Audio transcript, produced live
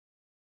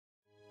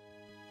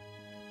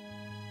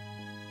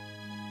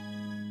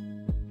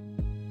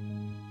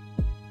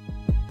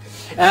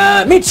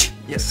Mitch!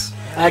 Yes.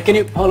 Can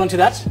you hold on to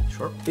that?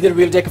 Sure. Is it a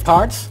real deck of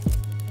cards?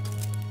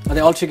 Are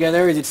they all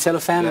together? Is it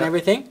cellophane and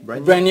everything?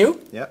 Brand new?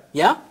 Yeah.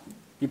 Yeah?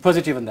 You're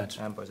positive on that?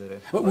 I'm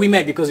positive. Well, we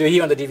met because you're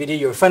here on the DVD,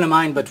 you're a friend of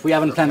mine, but we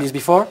haven't planned this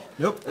before.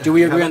 Nope. Do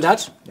we agree on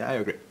that? Yeah, I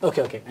agree.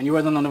 Okay, okay. And you were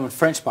on the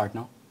French part,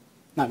 no?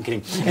 No, I'm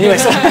kidding. Anyway,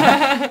 so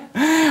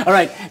all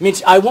right,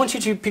 Mitch, I want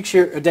you to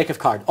picture a deck of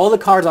cards. All the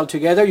cards all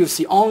together, you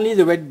see only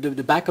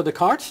the back of the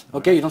cards,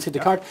 okay? You don't see the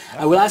card.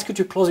 I will ask you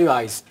to close your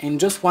eyes. In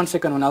just 1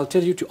 second, when I'll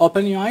tell you to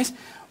open your eyes,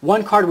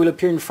 one card will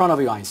appear in front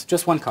of your eyes.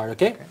 Just one card,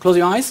 okay? Close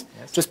your eyes.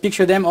 Yes. Just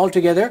picture them all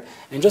together.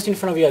 And just in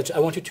front of your eyes, I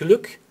want you to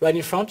look right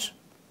in front.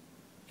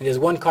 And there's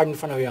one card in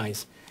front of your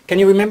eyes. Can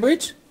you remember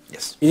it?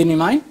 Yes. Is it in your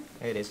mind?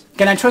 It is.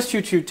 Can I trust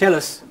you to tell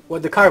us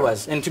what the card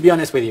was and to be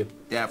honest with you?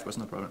 Yeah, of course,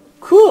 no problem.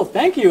 Cool,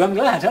 thank you. I'm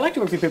glad. I like to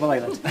work with people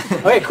like that.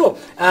 Okay, cool.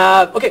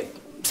 Okay,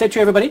 say to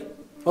everybody,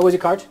 what was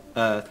your card?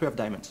 3 of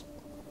diamonds.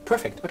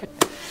 Perfect, okay.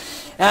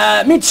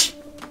 Mitch,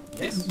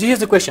 Yes. here's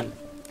the question.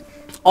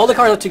 All the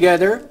cards are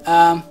together.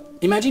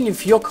 Imagine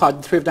if your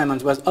card, 3 of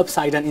diamonds, was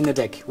upside down in the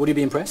deck. Would you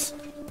be impressed?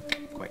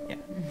 Quite, yeah.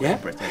 Yeah?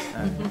 Impressed,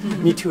 yes.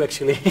 Me too,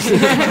 actually.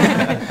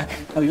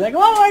 I'll be like, oh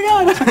my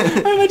god,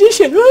 I'm a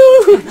magician,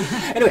 woo!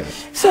 Anyway,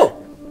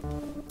 so,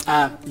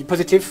 you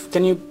positive?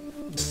 Can you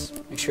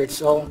just make sure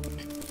it's all,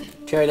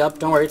 tear it up,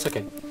 don't worry, it's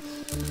okay.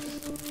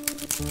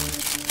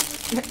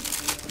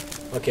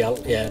 Okay,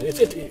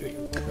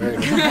 very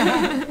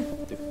good.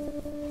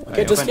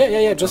 Okay, just,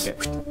 just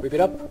rip it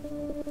up.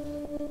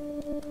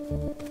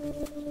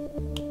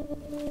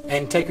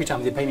 And take your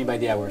time, they pay me by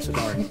the hour, so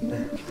don't worry.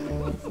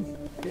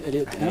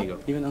 There you go.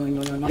 Even though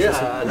you're not Yeah,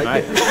 I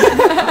like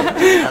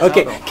it.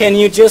 Okay, can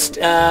you just,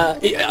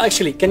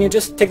 actually, can you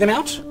just take them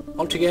out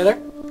all together?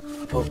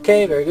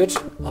 Okay, very good.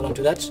 Hold on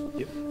to that.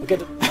 Yep. Okay.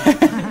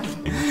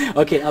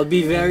 Okay, I'll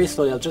be very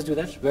slowly. I'll just do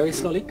that very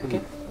slowly.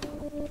 Okay.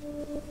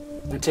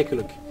 And take a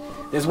look.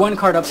 There's one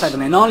card upside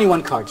down, and only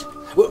one card.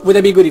 Would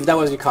that be good if that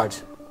was your card?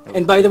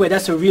 And by the way,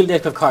 that's a real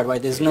deck of card,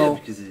 right? There's no.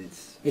 Because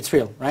it's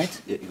real,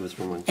 right? Yeah, it goes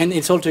from one. And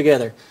it's all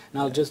together.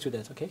 And I'll just do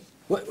that. Okay.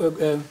 What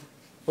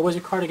was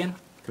your card again?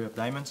 3 of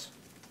diamonds.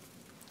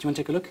 Do you want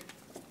to take a look?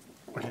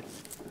 Okay.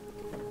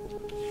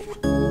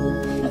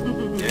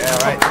 Yeah,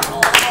 right.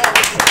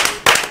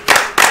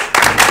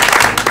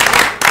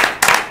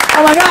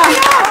 Oh my god!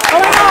 Oh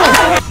my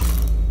god!